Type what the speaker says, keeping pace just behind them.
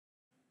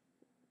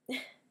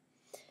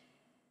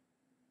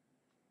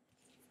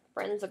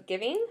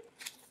Friendsgiving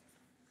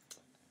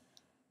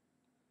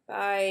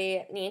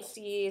by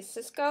Nancy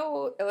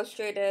Cisco,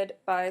 illustrated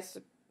by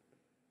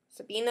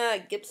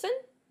Sabina Gibson.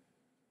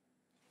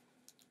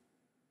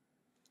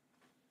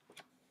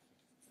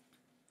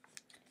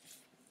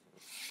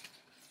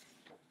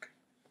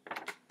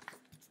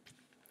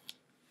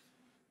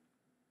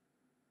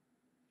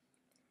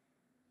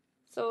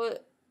 So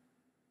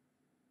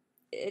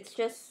it's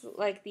just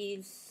like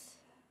these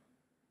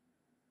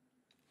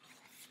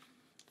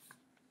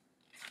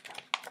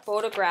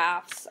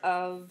photographs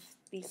of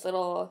these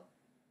little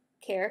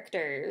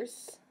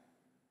characters,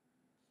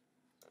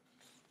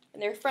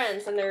 and they're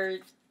friends, and they're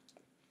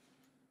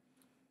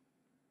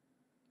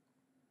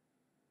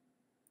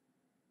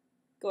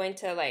going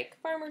to like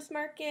farmer's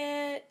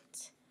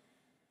market,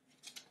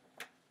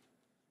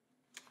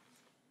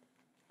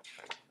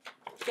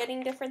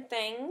 getting different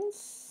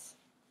things,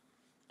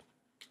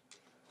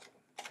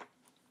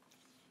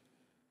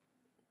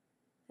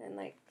 and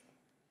like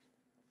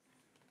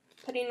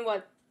putting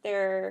what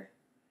they're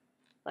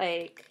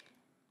like,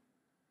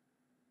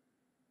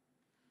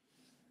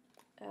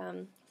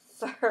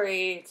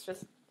 sorry, it's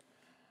just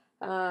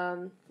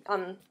on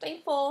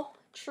thankful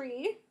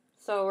tree,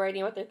 so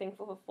writing what they're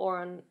thankful for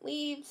on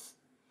leaves.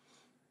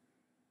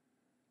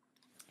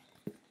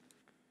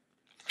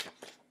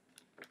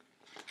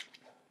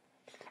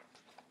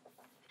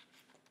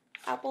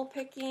 Apple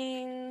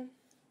picking,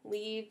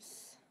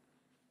 leaves.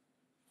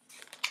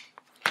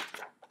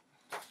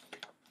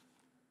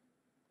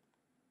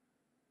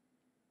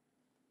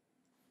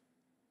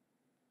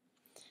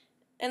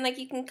 And like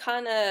you can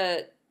kind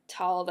of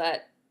tell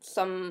that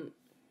some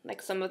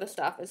of the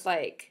stuff is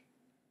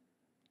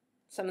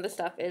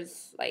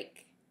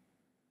like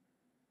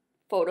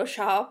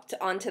photoshopped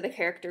onto the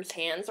character's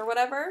hands or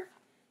whatever.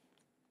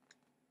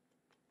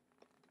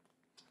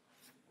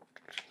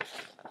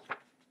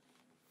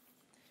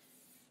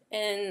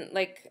 And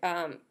like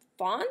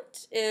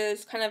font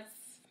is kind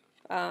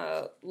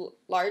of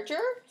larger,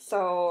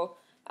 so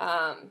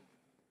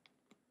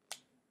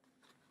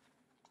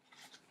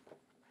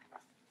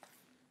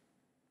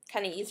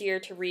kind of easier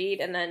to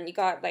read. And then you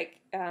got like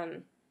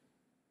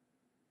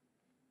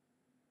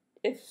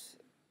if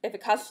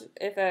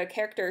a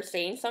character is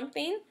saying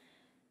something,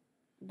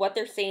 what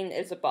they're saying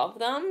is above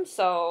them,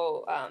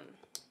 so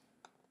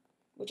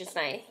which is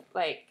nice.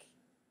 Like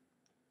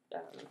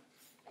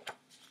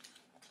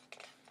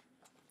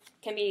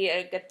can be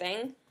a good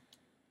thing.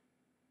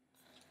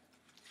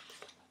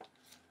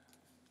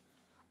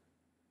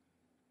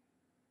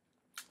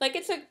 Like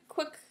it's a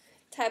quick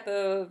type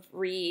of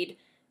read,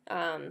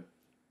 and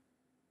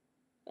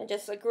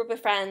just a group of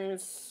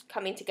friends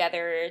coming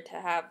together to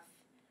have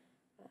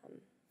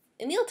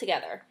a meal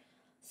together.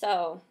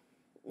 So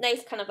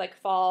nice kind of like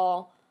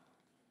fall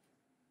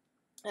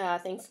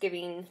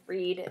Thanksgiving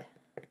read.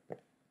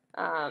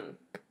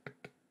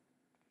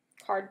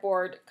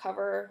 Cardboard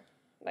cover,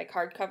 like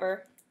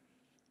hardcover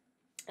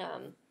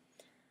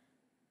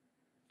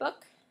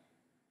book.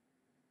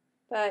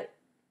 But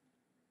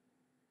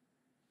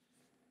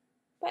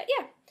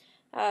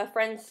yeah,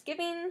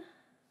 Friendsgiving,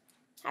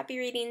 happy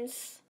readings.